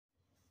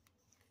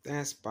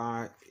That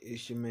spot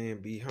is your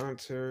man B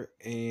Hunter,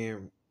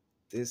 and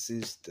this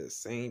is the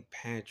St.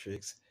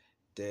 Patrick's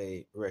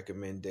Day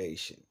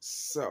recommendation.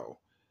 So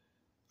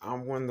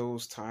I'm one of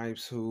those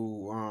types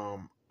who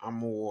I'm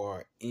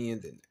more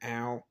in than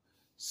out.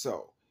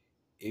 So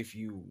if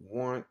you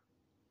want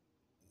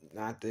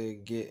not to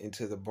get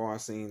into the bar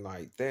scene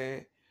like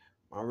that,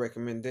 my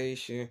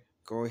recommendation,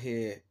 go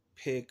ahead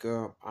pick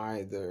up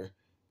either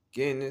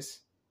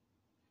Guinness,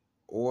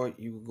 or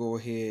you can go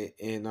ahead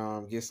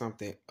and get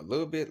something a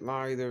little bit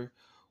lighter,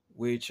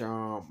 which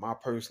my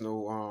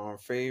personal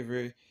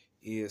favorite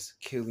is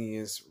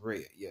Killian's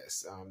Red.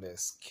 Yes,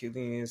 that's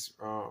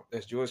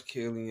George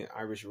Killian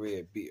Irish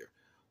Red beer,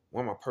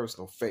 one of my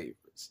personal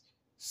favorites.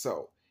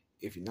 So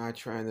if you're not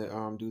trying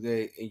to do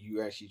that and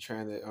you actually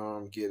trying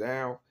to get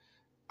out,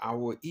 I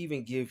will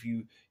even give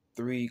you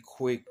three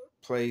quick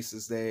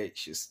places that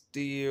should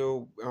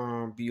still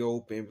be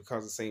open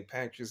because of St.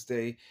 Patrick's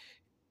Day.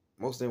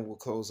 Most of them will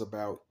close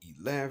about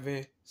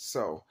 11.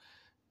 So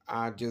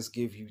I'll just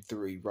give you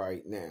three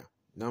right now.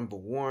 Number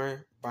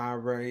one,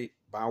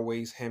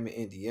 Byway's Hammond,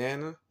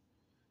 Indiana.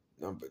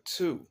 Number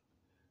two,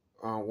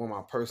 one of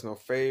my personal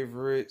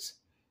favorites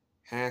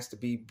has to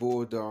be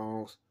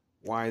Bulldogs,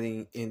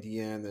 Whiting,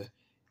 Indiana.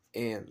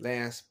 And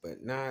last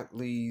but not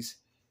least,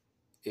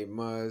 it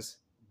must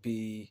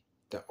be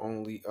the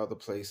only other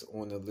place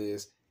on the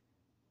list,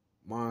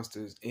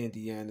 Monsters,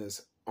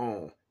 Indiana's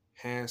own.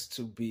 Has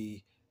to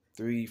be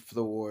Three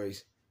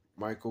Floyds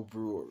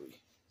Microbrewery.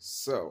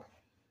 So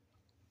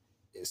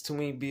it's too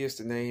many beers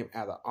to name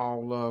out of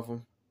all of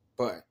them,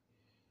 but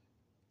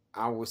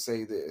I will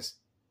say this: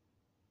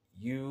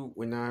 you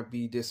will not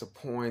be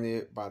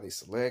disappointed by the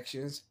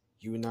selections.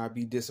 You will not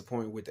be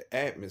disappointed with the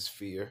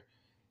atmosphere,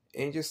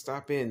 and just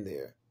stop in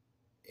there.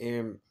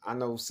 And I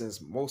know since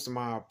most of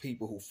my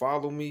people who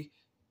follow me,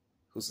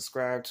 who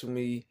subscribe to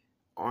me,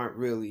 aren't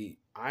really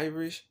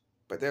Irish,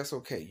 but that's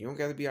okay. You don't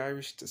got to be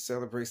Irish to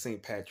celebrate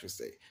St. Patrick's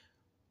Day.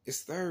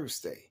 It's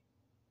Thursday,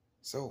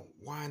 so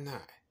why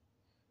not?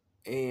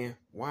 And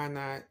why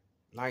not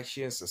like,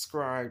 share, and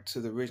subscribe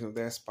to the original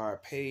That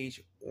Spot page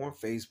on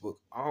Facebook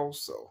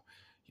also.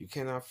 You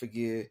cannot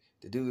forget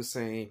to do the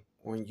same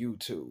on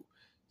YouTube.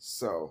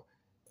 So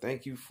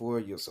thank you for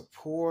your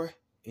support.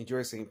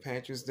 Enjoy St.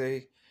 Patrick's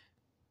Day,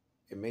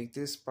 and make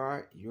this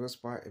spot your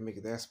spot, and make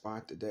it that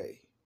spot today.